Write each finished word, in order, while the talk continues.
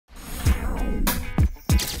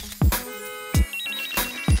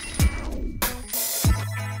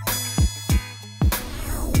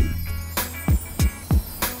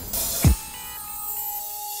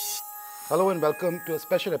Hello and welcome to a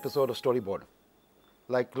special episode of Storyboard.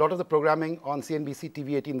 Like a lot of the programming on CNBC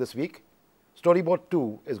TV18 this week, Storyboard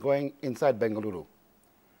 2 is going inside Bengaluru.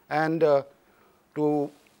 And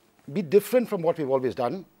to be different from what we've always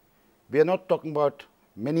done, we are not talking about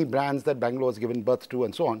many brands that Bangalore has given birth to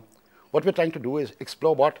and so on. What we're trying to do is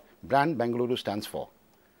explore what Brand Bengaluru stands for.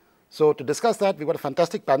 So to discuss that, we've got a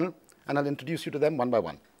fantastic panel, and I'll introduce you to them one by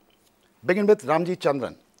one. Begin with Ramjee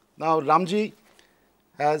Chandran. Now, Ramjee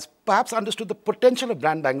has perhaps understood the potential of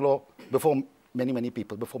Brand Bangalore before many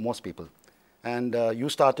people, before most people. And you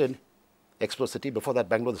started Explore City, before that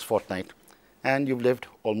Bangalore this fortnight, and you've lived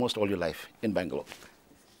almost all your life in Bangalore.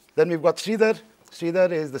 Then we've got Sridhar.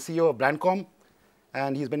 Sridhar is the CEO of Brandcom,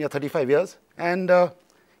 and he's been here 35 years, and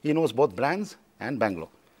he knows both brands and Bangalore.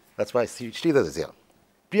 That's why Sridhar is here.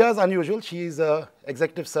 Priya is unusual. She's an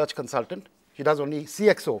executive search consultant. She does only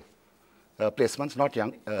CXO placements, not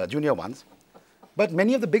junior ones. But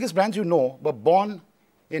many of the biggest brands you know were born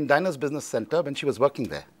in Diners Business Center when she was working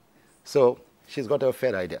there. So she's got a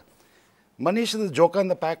fair idea. Manish is the joker in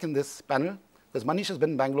the pack in this panel, because Manish has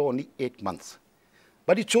been in Bangalore only 8 months.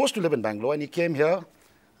 But he chose to live in Bangalore, and he came here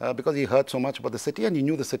because he heard so much about the city, and he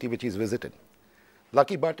knew the city which he's visited.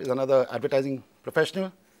 Bhat is another advertising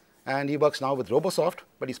professional, and he works now with Robosoft,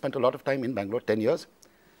 but he spent a lot of time in Bangalore, 10 years,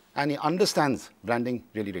 and he understands branding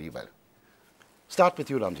really well. Start with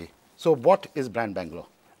you, Ramjee. So what is Brand Bangalore?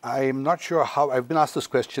 I'm not sure how, I've been asked this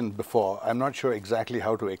question before. I'm not sure exactly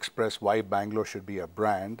how to express why Bangalore should be a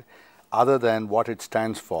brand other than what it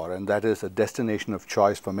stands for, and that is a destination of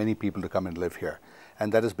choice for many people to come and live here.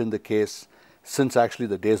 And that has been the case since actually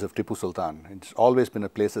the days of Tipu Sultan. It's always been a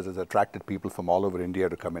place that has attracted people from all over India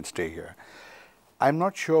to come and stay here. I'm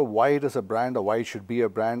not sure why it is a brand or why it should be a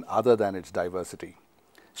brand other than its diversity.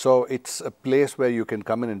 So it's a place where you can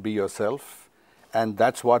come in and be yourself. And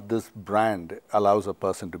that's what this brand allows a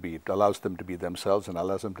person to be. It allows them to be themselves and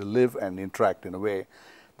allows them to live and interact in a way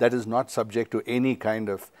that is not subject to any kind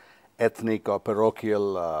of ethnic or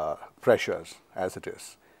parochial pressures as it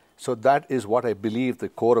is. So that is what I believe the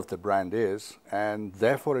core of the brand is, and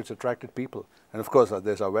therefore it's attracted people. And of course,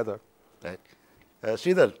 there's our weather. Right.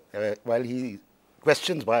 Sridhar, while he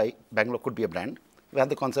questions why Bangalore could be a brand, we have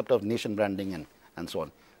the concept of nation branding and so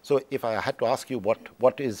on. So if I had to ask you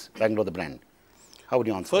what is Bangalore the brand? How would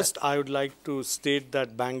you answer First, that? I would like to state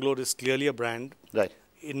that Bangalore is clearly a brand. Right.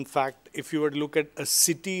 In fact, if you were to look at a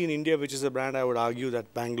city in India which is a brand, I would argue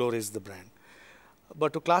that Bangalore is the brand.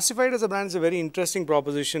 But to classify it as a brand is a very interesting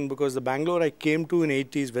proposition, because the Bangalore I came to in the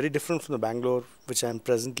 80s is very different from the Bangalore which I am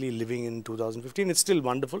presently living in 2015. It's still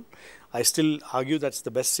wonderful. I still argue that's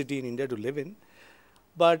the best city in India to live in.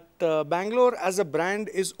 But Bangalore as a brand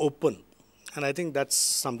is open. And I think that's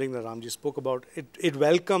something that Ramjee spoke about. It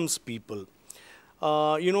welcomes people.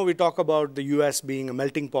 You know, we talk about the US being a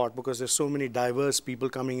melting pot because there's so many diverse people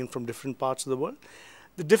coming in from different parts of the world.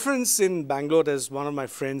 The difference in Bangalore, as one of my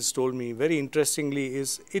friends told me very interestingly,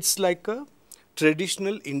 is it's like a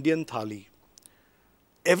traditional Indian thali.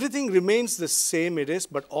 Everything remains the same it is,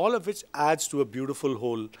 but all of it adds to a beautiful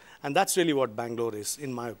whole. And that's really what Bangalore is,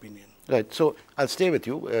 in my opinion. Right. So I'll stay with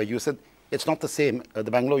you. You said it's not the same.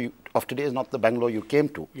 The Bangalore of today is not the Bangalore you came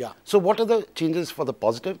to. Yeah. So what are the changes for the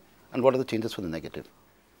positive? And what are the changes for the negative?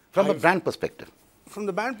 From a brand perspective. From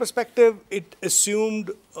the brand perspective, it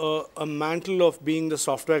assumed a mantle of being the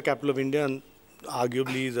software capital of India and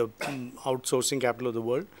arguably the outsourcing capital of the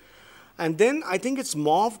world. And then I think it's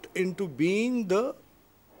morphed into being the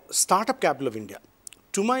startup capital of India.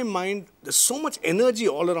 To my mind, there's so much energy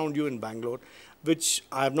all around you in Bangalore, which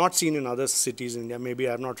I have not seen in other cities in India. Maybe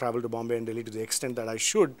I have not traveled to Bombay and Delhi to the extent that I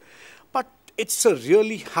should. But it's a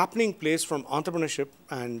really happening place from entrepreneurship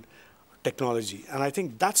and technology. And I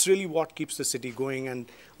think that's really what keeps the city going. And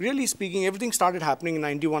really speaking, everything started happening in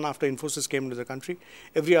 '91 after Infosys came into the country.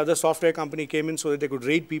 Every other software company came in so that they could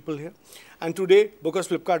raid people here. And today, because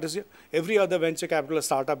Flipkart is here, every other venture capitalist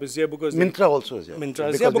startup is here because Myntra also is here.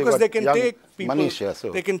 Myntra is here because they can take people. Manish here,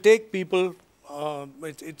 so. They can take people.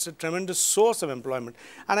 It's a tremendous source of employment.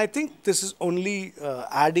 And I think this is only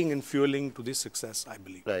adding and fueling to this success, I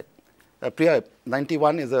believe. Right. Priya,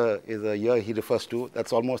 91 is a year he refers to.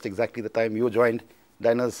 That's almost exactly the time you joined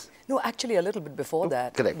Diners. No, actually a little bit before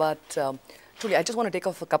that. Correct. But truly, I just want to take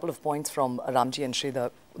off a couple of points from Ramjee and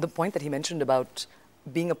Sridhar. The point that he mentioned about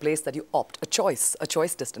being a place that you opt, a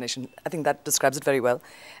choice destination. I think that describes it very well.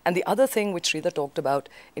 And the other thing which Sridhar talked about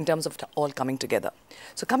in terms of all coming together.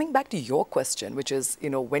 So coming back to your question, which is,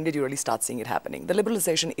 you know, when did you really start seeing it happening? The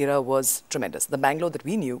liberalization era was tremendous. The Bangalore that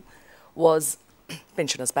we knew was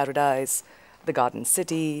pensioners' paradise, the garden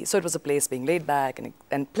city. So it was a place being laid back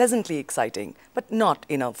and pleasantly exciting, but not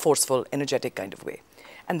in a forceful, energetic kind of way.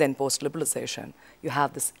 And then post-liberalization, you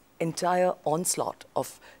have this entire onslaught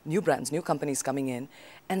of new brands, new companies coming in.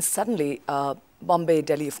 And suddenly, Bombay,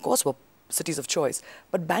 Delhi, of course, were cities of choice.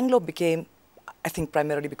 But Bangalore became, I think,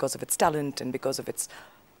 primarily because of its talent and because of its,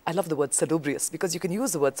 I love the word salubrious, because you can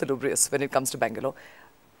use the word salubrious when it comes to Bangalore.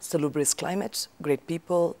 Salubrious climate, great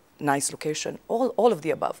people, nice location, all of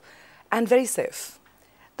the above, and very safe.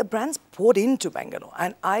 The brands poured into Bangalore.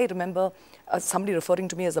 And I remember somebody referring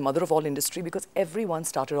to me as the mother of all industry because everyone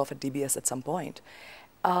started off at DBS at some point.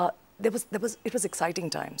 It was exciting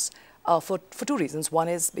times for two reasons. One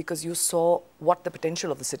is because you saw what the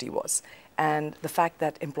potential of the city was and the fact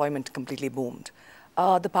that employment completely boomed,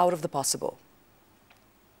 the power of the possible.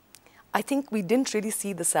 I think we didn't really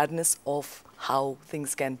see the sadness of how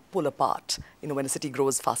things can pull apart, when a city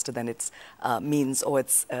grows faster than its means or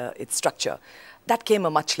its structure. That came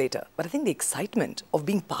much later. But I think the excitement of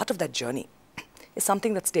being part of that journey is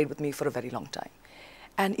something that stayed with me for a very long time.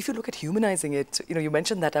 And if you look at humanizing it, you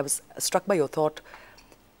mentioned that. I was struck by your thought.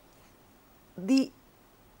 The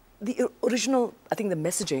original, I think the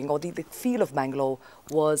messaging or the feel of Bangalore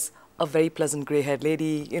was a very pleasant grey-haired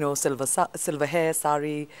lady, silver hair,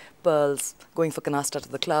 sari, pearls, going for canasta to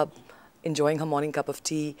the club, enjoying her morning cup of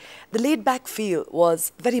tea. The laid-back feel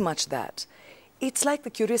was very much that. It's like the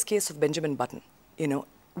curious case of Benjamin Button.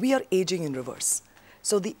 We are aging in reverse.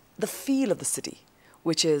 So the feel of the city,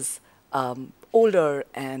 which is older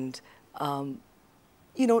and,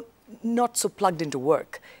 not so plugged into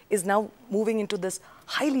work, is now moving into this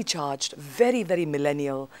highly charged, very, very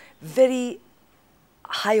millennial, very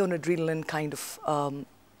high on adrenaline kind of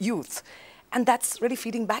youth. And that's really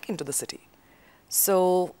feeding back into the city.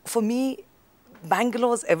 So for me,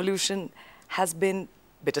 Bangalore's evolution has been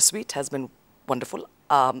bittersweet, has been wonderful.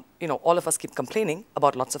 All of us keep complaining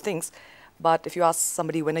about lots of things. But if you ask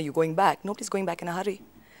somebody, when are you going back? Nobody's going back in a hurry.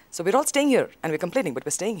 So we're all staying here, and we're complaining, but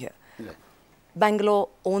we're staying here. Yeah. Bangalore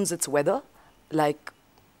owns its weather like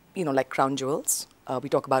crown jewels. We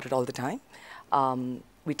talk about it all the time.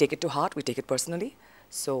 We take it to heart, we take it personally.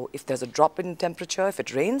 So if there's a drop in temperature, if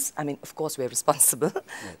it rains, of course, we're responsible.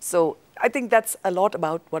 Yeah. So I think that's a lot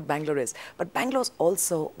about what Bangalore is. But Bangalore's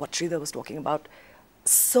also, what Sridhar was talking about,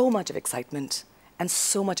 so much of excitement and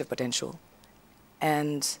so much of potential.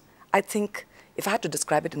 And I think if I had to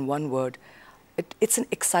describe it in one word, it's an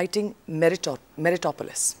exciting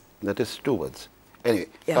meritopolis. That is 2 words. Anyway,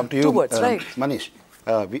 yeah, come to you, 2 words, right. Manish.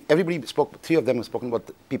 Everybody spoke, 3 of them have spoken about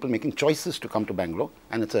people making choices to come to Bangalore,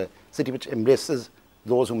 and it's a city which embraces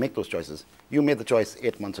those who make those choices. You made the choice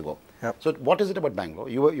 8 months ago. Yep. So what is it about Bangalore?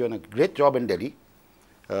 You're in a great job in Delhi.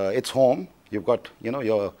 It's home. You've got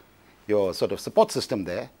your sort of support system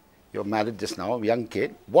there. You're married just now, young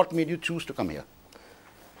kid. What made you choose to come here?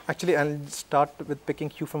 Actually, I'll start with picking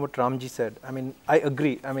cue from what Ramjee said. I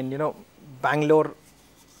agree. Bangalore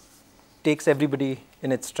takes everybody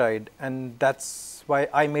in its stride, and that's why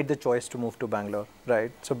I made the choice to move to Bangalore,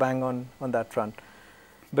 right? So bang on that front.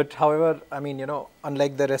 But however,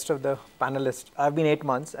 unlike the rest of the panelists, I've been 8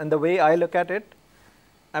 months, and the way I look at it,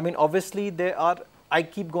 obviously I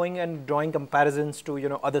keep going and drawing comparisons to,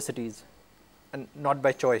 other cities, and not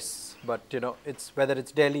by choice, but, it's whether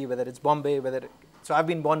it's Delhi, whether it's Bombay, so I've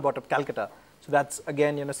been born, brought up Calcutta. So that's,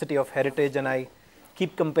 again, city of heritage, and I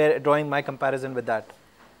keep drawing my comparison with that.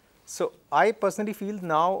 So I personally feel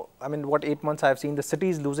now, what 8 months I've seen, the city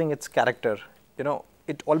is losing its character.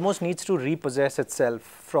 It almost needs to repossess itself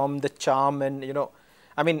from the charm and,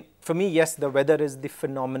 for me, yes, the weather is the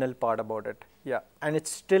phenomenal part about it. Yeah. And it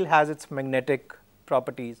still has its magnetic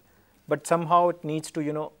properties, but somehow it needs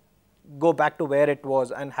to, go back to where it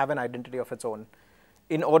was and have an identity of its own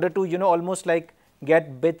in order to, almost like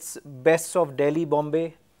get bests of Delhi,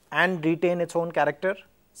 Bombay and retain its own character.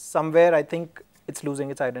 Somewhere I think it's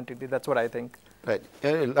losing its identity. That's what I think. Right.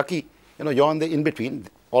 Lucky, you're on the in-between.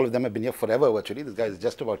 All of them have been here forever virtually. This guy is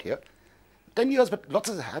just about here. 10 years, but lots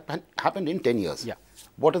has happened in 10 years. Yeah.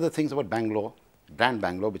 What are the things about Bangalore, Brand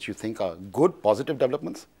Bangalore, which you think are good, positive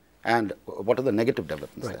developments? And what are the negative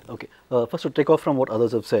developments there? Okay. First, to take off from what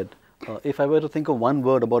others have said, if I were to think of one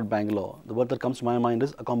word about Bangalore, the word that comes to my mind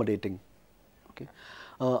is accommodating. Okay.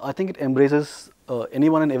 I think it embraces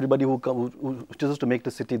anyone and everybody who chooses to make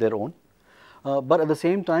the city their own. But at the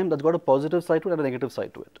same time, that's got a positive side to it and a negative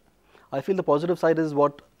side to it. I feel the positive side is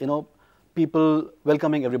what, people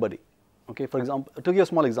welcoming everybody. Okay, for example, to give you a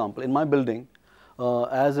small example, in my building,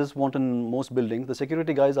 as is want in most buildings, the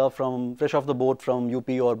security guys are fresh off the boat from UP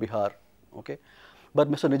or Bihar. Okay,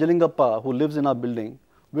 but Mr. Nijalingappa, who lives in our building,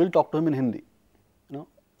 will talk to him in Hindi.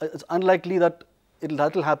 It's unlikely that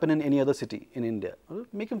that will happen in any other city in India.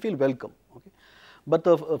 Make him feel welcome. Okay, but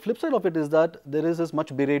the flip side of it is that there is this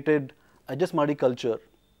much berated Ajasmadi culture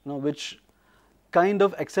which kind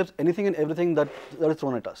of accepts anything and everything that is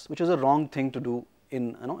thrown at us, which is a wrong thing to do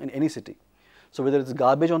in any city. So whether it's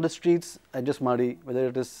garbage on the streets, I just muddy. Whether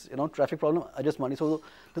it is traffic problem, I just muddy. So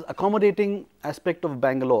this accommodating aspect of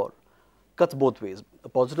Bangalore cuts both ways, a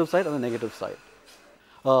positive side and a negative side.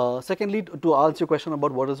 Secondly, to answer your question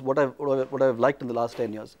about what I've liked in the last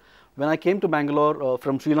 10 years, when I came to Bangalore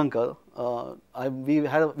from Sri Lanka, we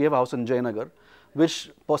have a house in Jayanagar,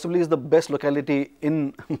 which possibly is the best locality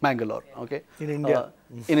in Bangalore. Okay, in India.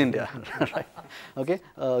 In India, right? Okay,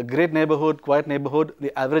 great neighborhood, quiet neighborhood.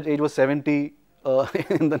 The average age was 70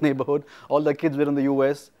 in the neighborhood. All the kids were in the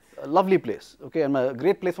US. A lovely place. Okay, and a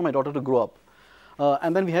great place for my daughter to grow up.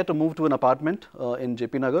 And then we had to move to an apartment in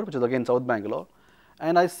JP Nagar, which is again South Bangalore.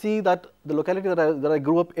 And I see that the locality that I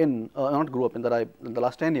grew up in, not grew up in, in the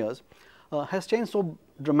last 10 years, has changed so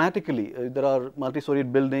dramatically. There are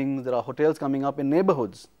multi-storied buildings, there are hotels coming up in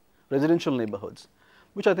neighborhoods, residential neighborhoods,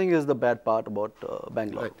 which I think is the bad part about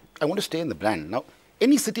Bangalore. Right. I want to stay in the brand. Now,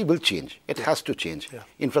 any city will change. It has to change. Yeah.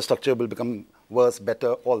 Infrastructure will become worse,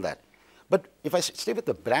 better, all that. But if I stay with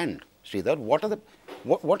the brand, Sridhar, what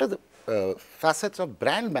are the facets of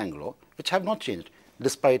brand Bangalore which have not changed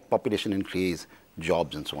despite population increase,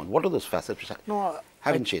 jobs and so on? What are those facets which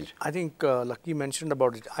haven't changed? I think Lucky mentioned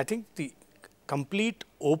about it. I think the complete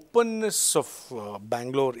openness of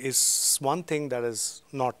Bangalore is one thing that has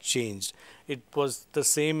not changed. It was the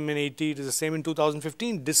same in 80, it is the same in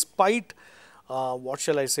 2015, despite, what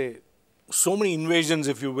shall I say, so many invasions,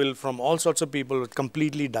 if you will, from all sorts of people with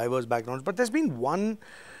completely diverse backgrounds. But there's been one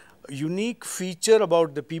unique feature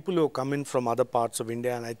about the people who come in from other parts of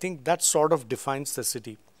India, and I think that sort of defines the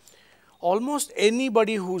city. Almost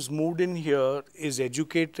anybody who's moved in here is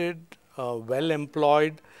educated, well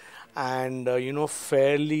employed, and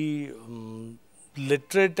fairly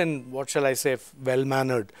literate and, what shall I say, well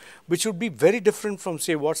mannered, which would be very different from,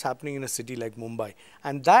 say, what's happening in a city like Mumbai.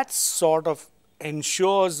 And that sort of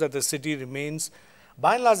ensures that the city remains,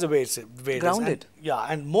 by and large, the way it is. Grounded.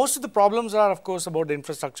 And most of the problems are, of course, about the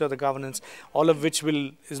infrastructure, the governance, all of which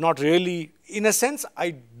is not really, in a sense,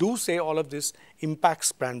 I do say all of this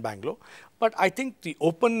impacts brand Bangalore. But I think the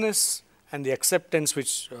openness and the acceptance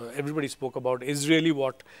which everybody spoke about is really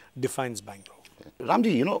what defines Bangalore.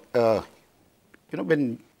 Ramjee,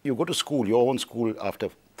 when you go to school, your own school, after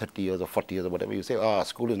 30 years or 40 years or whatever, you say,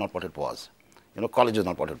 school is not what it was. College is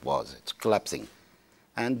not what it was. It's collapsing.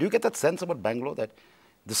 And do you get that sense about Bangalore that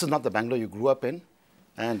this is not the Bangalore you grew up in?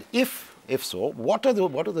 And if so, what are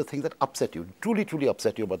the things that upset you, truly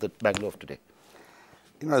upset you about the Bangalore of today?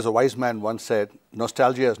 As a wise man once said,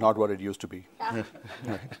 nostalgia is not what it used to be.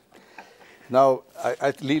 Now,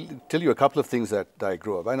 I'll tell you a couple of things that I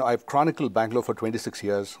grew up. I know I've chronicled Bangalore for 26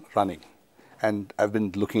 years running. And I've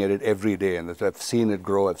been looking at it every day. And I've seen it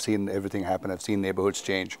grow. I've seen everything happen. I've seen neighborhoods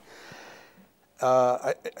change.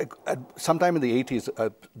 Sometime in the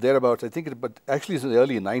 80s, thereabouts, I think, but actually it's in the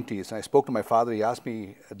early 90s, and I spoke to my father.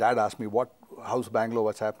 Dad asked me, how's Bangalore,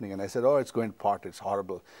 what's happening? And I said, it's going apart, it's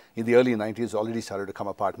horrible. In the early 90s, it already started to come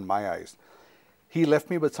apart in my eyes. He left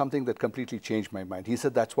me with something that completely changed my mind. He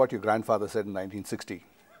said, that's what your grandfather said in 1960.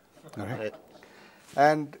 All right?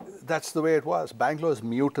 And that's the way it was. Bangalore is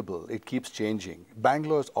mutable, it keeps changing.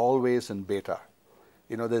 Bangalore is always in beta.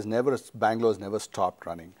 Bangalore's never stopped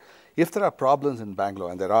running. If there are problems in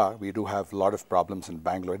Bangalore, and there are, we do have a lot of problems in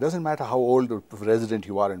Bangalore. It doesn't matter how old a resident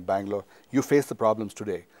you are in Bangalore, you face the problems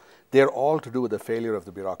today. They're all to do with the failure of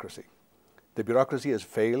the bureaucracy. The bureaucracy has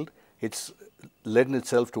failed. It's led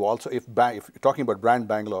itself to also, if you're talking about brand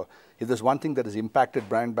Bangalore, if there's one thing that has impacted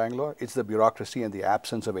brand Bangalore, it's the bureaucracy and the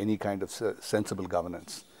absence of any kind of sensible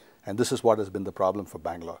governance. And this is what has been the problem for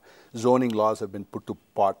Bangalore. Zoning laws have been put to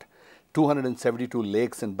pot. 272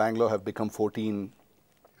 lakes in Bangalore have become 14.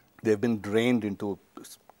 They've been drained into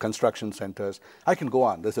construction centers. I can go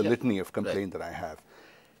on. There's a litany of complaints that I have.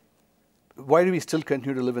 Why do we still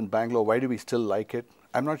continue to live in Bangalore? Why do we still like it?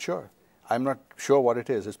 I'm not sure. I'm not sure what it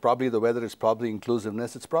is. It's probably the weather. It's probably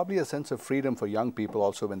inclusiveness. It's probably a sense of freedom for young people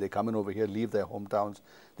also when they come in over here, leave their hometowns.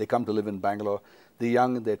 They come to live in Bangalore. The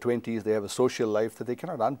young in their 20s, they have a social life that they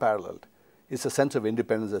cannot unparalleled. It's a sense of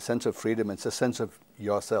independence, a sense of freedom. It's a sense of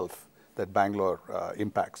yourself that Bangalore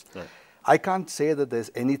impacts. Right. I can't say that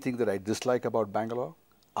there's anything that I dislike about Bangalore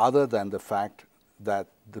other than the fact that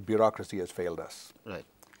the bureaucracy has failed us. Right.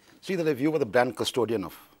 See that if you were the brand custodian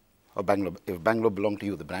of Bangalore, if Bangalore belonged to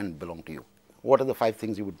you, the brand belonged to you, what are the 5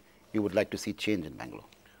 things you would like to see change in Bangalore?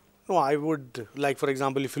 No, I would, like for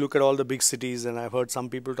example, if you look at all the big cities, and I've heard some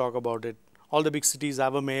people talk about it, all the big cities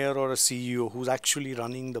have a mayor or a CEO who's actually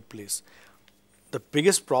running the place. The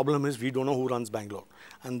biggest problem is we don't know who runs Bangalore.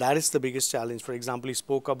 And that is the biggest challenge. For example, he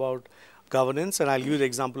spoke about governance, and I'll give you the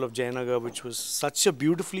example of Jayanagar, which was such a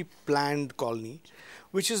beautifully planned colony,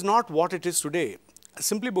 which is not what it is today.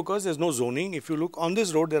 Simply because there's no zoning. If you look on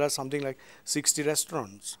this road, there are something like 60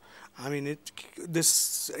 restaurants. I mean,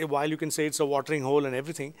 while you can say it's a watering hole and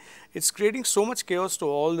everything, it's creating so much chaos to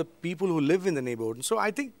all the people who live in the neighborhood. So I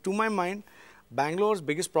think, to my mind, Bangalore's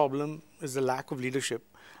biggest problem is the lack of leadership.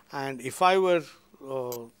 And if I were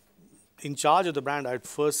in charge of the brand, I'd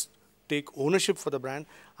first take ownership for the brand.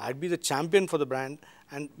 I'd be the champion for the brand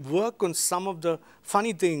and work on some of the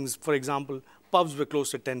funny things. For example, pubs were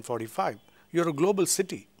closed at 10:45. You're a global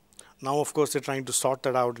city. Now, of course, they're trying to sort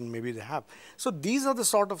that out, and maybe they have. So these are the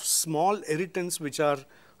sort of small irritants which are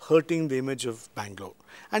hurting the image of Bangalore.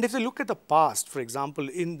 And if you look at the past, for example,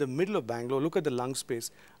 in the middle of Bangalore, look at the lung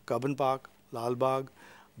space, Cubbon Park, Lal Bagh,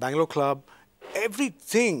 Bangalore Club,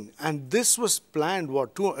 everything. And this was planned,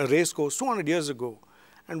 a race course 200 years ago.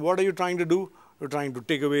 And what are you trying to do? You're trying to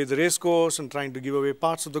take away the race course and trying to give away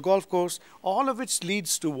parts of the golf course, all of which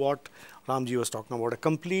leads to what Ramjee was talking about, a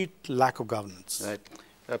complete lack of governance. Right.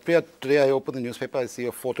 Priya, today I opened the newspaper, I see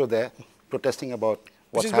a photo there protesting about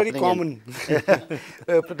what's happening. Which is very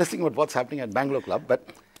common. Protesting about what's happening at Bangalore Club. But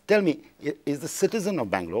tell me, is the citizen of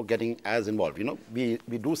Bangalore getting as involved? You know, we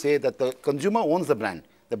do say that the consumer owns the brand.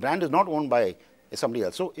 The brand is not owned by somebody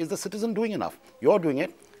else. So is the citizen doing enough? You're doing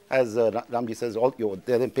it, as Ramjee says,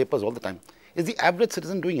 they're in papers all the time. Is the average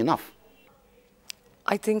citizen doing enough?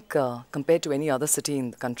 I think compared to any other city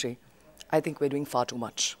in the country, I think we're doing far too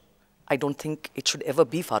much. I don't think it should ever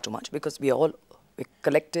be far too much because we're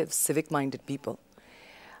collective, civic-minded people.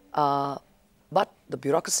 But the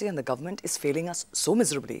bureaucracy and the government is failing us so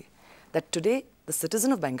miserably that today the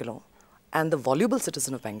citizen of Bangalore and the voluble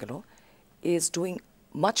citizen of Bangalore is doing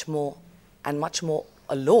much more and much more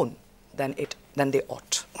alone than they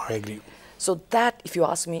ought. I agree. So that, if you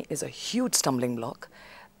ask me, is a huge stumbling block.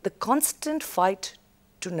 The constant fight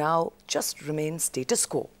to now just remain status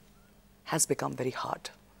quo has become very hard.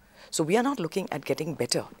 So we are not looking at getting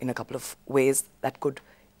better in a couple of ways that could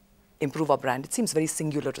improve our brand. It seems very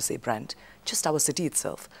singular to say brand, just our city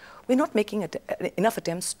itself. We're not making enough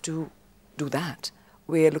attempts to do that.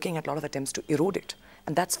 We're looking at a lot of attempts to erode it.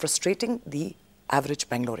 And that's frustrating the average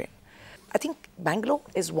Bangalorean. I think Bangalore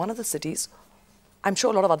is one of the cities, I'm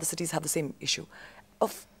sure a lot of other cities have the same issue,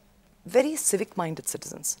 of very civic-minded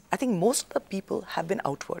citizens. I think most of the people have been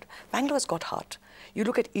outward. Bangalore has got heart. You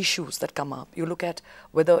look at issues that come up. You look at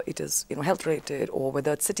whether it is health-related or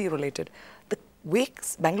whether it's city-related. The way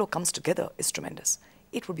Bangalore comes together is tremendous.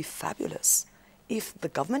 It would be fabulous if the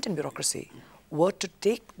government and bureaucracy were to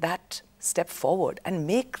take that step forward and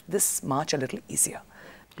make this march a little easier.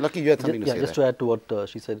 Lucky you had something to say. Just to add to what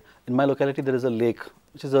she said, in my locality there is a lake,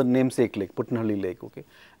 which is a namesake lake, Puttanhalli Lake, okay?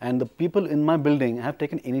 And the people in my building have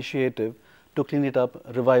taken initiative to clean it up,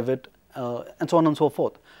 revive it, and so on and so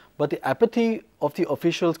forth. But the apathy of the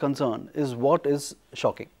officials concerned is what is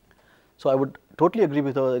shocking. So I would totally agree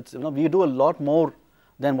with her. It's, we do a lot more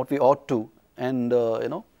than what we ought to, and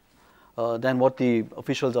than what the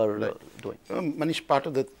officials are doing. Manish, part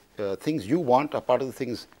of the things you want are part of the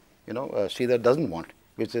things Sridhar doesn't want,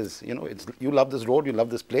 which is you love this road, you love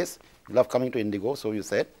this place, you love coming to Indigo, so you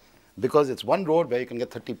said, because it's one road where you can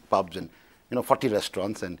get 30 pubs and 40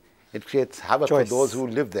 restaurants, and it creates havoc for those who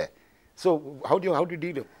live there. So how do you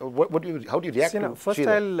deal? How do you react to first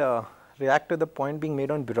Sridhar? I'll react to the point being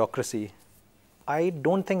made on bureaucracy. I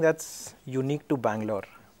don't think that's unique to Bangalore.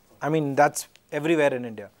 I mean, that's everywhere in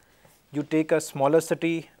India. You take a smaller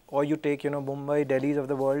city or you take Mumbai, Delhi's of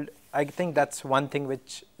the world. I think that's one thing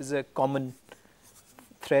which is a common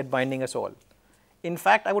thread binding us all. In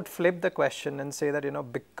fact, I would flip the question and say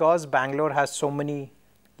that because Bangalore has so many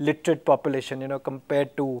literate population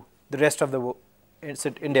compared to the rest of the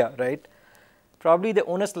India, right? Probably the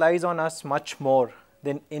onus lies on us much more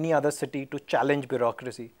than any other city to challenge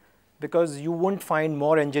bureaucracy, because you won't find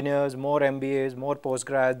more engineers, more MBAs, more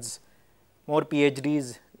postgrads, more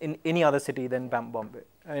PhDs in any other city than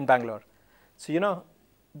in Bangalore. So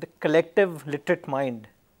the collective literate mind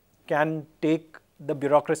can take the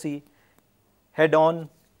bureaucracy head on.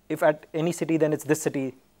 If at any city, then it's this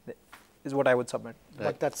city, is what I would submit.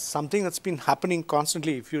 But that's something that's been happening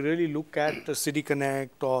constantly. If you really look at the City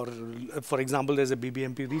Connect, or for example, there's a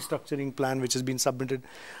BBMP restructuring plan which has been submitted,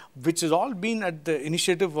 which has all been at the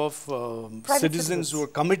initiative of citizens who are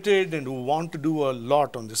committed and who want to do a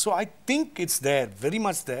lot on this. So I think it's there, very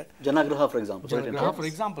much there. Janagraha, for example. Janagraha, for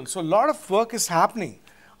example. So a lot of work is happening.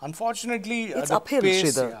 Unfortunately, it's uphill,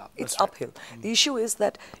 Sridhar. It's uphill. The issue is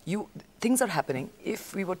that things are happening.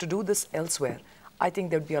 If we were to do this elsewhere, I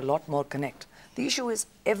think there would be a lot more connect. The issue is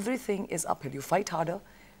everything is uphill. You fight harder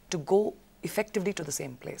to go effectively to the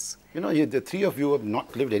same place. You know, the three of you have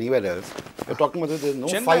not lived anywhere else. You're talking about there's no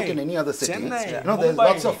Chennai. fight in any other city. Chennai. You know, there's Mumbai.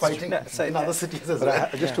 lots of fighting in other cities as well.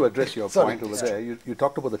 Just to address your Sorry. point over there, you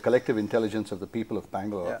talked about the collective intelligence of the people of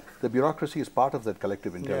Bangalore. Yeah. The bureaucracy is part of that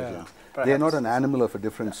collective intelligence. Perhaps. They are not an animal of a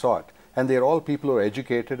different sort. And they're all people who are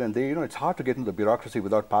educated, and it's hard to get into the bureaucracy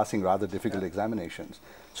without passing rather difficult examinations.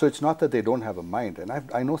 So it's not that they don't have a mind, and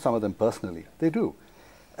I know some of them personally. They do.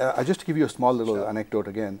 Just to give you a small little anecdote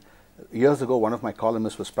again, years ago, one of my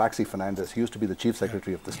columnists was Praxi Fernandez. He used to be the chief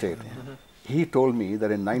secretary of the state. He told me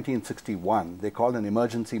that in 1961, they called an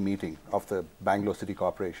emergency meeting of the Bangalore City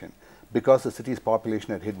Corporation because the city's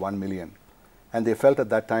population had hit 1 million. And they felt at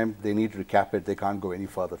that time they need to recap it, they can't go any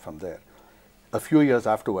further from there. A few years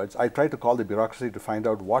afterwards, I tried to call the bureaucracy to find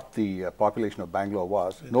out what the population of Bangalore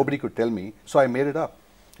was. Nobody could tell me, so I made it up.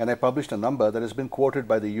 And I published a number that has been quoted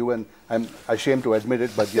by the UN. I'm ashamed to admit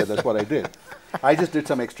it, but yeah, that's what I did. I just did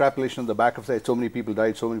some extrapolation on the back of, say, so many people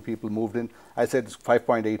died, so many people moved in. I said it's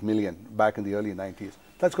 5.8 million back in the early 90s.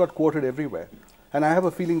 That's got quoted everywhere. And I have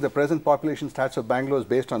a feeling the present population stats of Bangalore is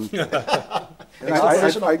based on...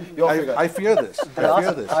 I fear this. I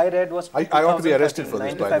fear this. I read was I ought to be arrested for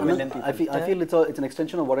this, by the way. I feel it's an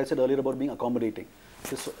extension of what I said earlier about being accommodating.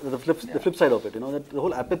 The flip side of it, that the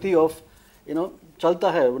whole apathy of,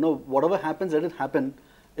 chalta hai, whatever happens, let it happen,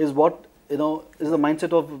 is what, is the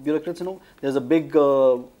mindset of bureaucrats. There's a big,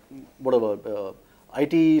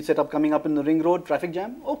 IT setup coming up in the ring road, traffic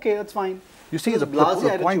jam. Okay, that's fine. You see, the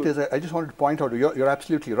point is, I just wanted to point out, you're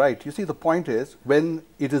absolutely right. You see, the point is, when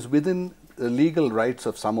it is within the legal rights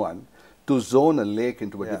of someone to zone a lake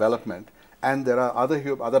into a development, and there are other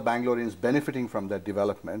Bangaloreans benefiting from that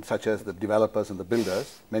development, such as the developers and the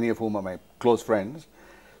builders, many of whom are my close friends.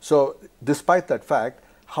 So, despite that fact,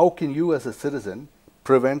 how can you as a citizen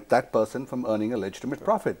prevent that person from earning a legitimate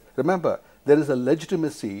profit? Remember, there is a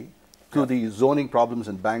legitimacy to the zoning problems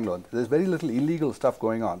in Bangalore. There's very little illegal stuff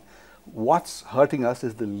going on. What's hurting us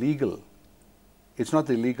is the legal. It's not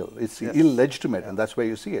the illegal, it's the illegitimate, and that's where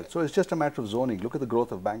you see it. So it's just a matter of zoning. Look at the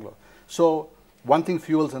growth of Bangalore. So one thing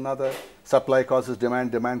fuels another, supply causes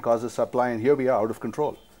demand, demand causes supply, and here we are out of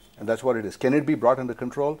control. And that's what it is. Can it be brought under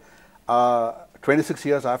control? 26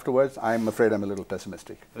 years afterwards, I'm afraid I'm a little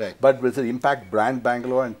pessimistic. Right. But will it impact Brand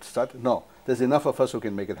Bangalore and stuff? No. There's enough of us who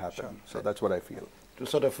can make it happen. Sure. So that's what I feel. To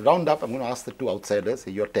sort of round up, I'm going to ask the two outsiders.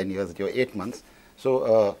 You're 10 years, you're 8 months.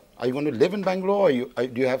 So are you going to live in Bangalore, or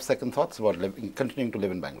do you have second thoughts about continuing to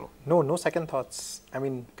live in Bangalore? No second thoughts. I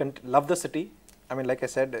mean, love the city. I mean, like I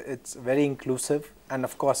said, it's very inclusive. And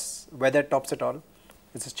of course, weather tops it all.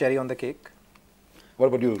 It's a cherry on the cake. What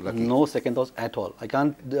about you, Lucky? No second thoughts at all. I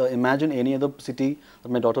can't imagine any other city that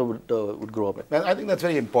my daughter would grow up in. Well, I think that's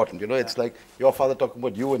very important. It's like your father talking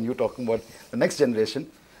about you and you talking about the next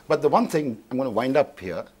generation. But the one thing, I'm going to wind up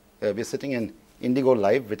here. We're sitting in Indigo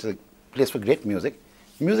Live, which is a place for great music.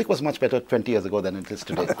 Music was much better 20 years ago than it is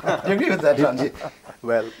today. Do you agree with that, Ramjee?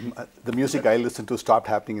 Well, the music I listened to stopped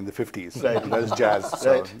happening in the 50s. Right. That was jazz.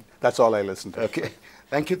 So that's all I listened to. Okay.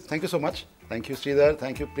 Thank you. Thank you so much. Thank you, Sridhar.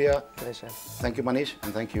 Thank you, Priya. Pleasure. Thank you, Manish.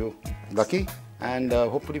 And thank you, Lucky. And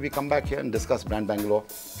hopefully we come back here and discuss Brand Bangalore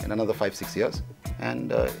in another 5-6 years.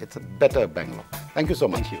 And it's a better Bangalore. Thank you so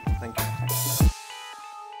much. Thank you.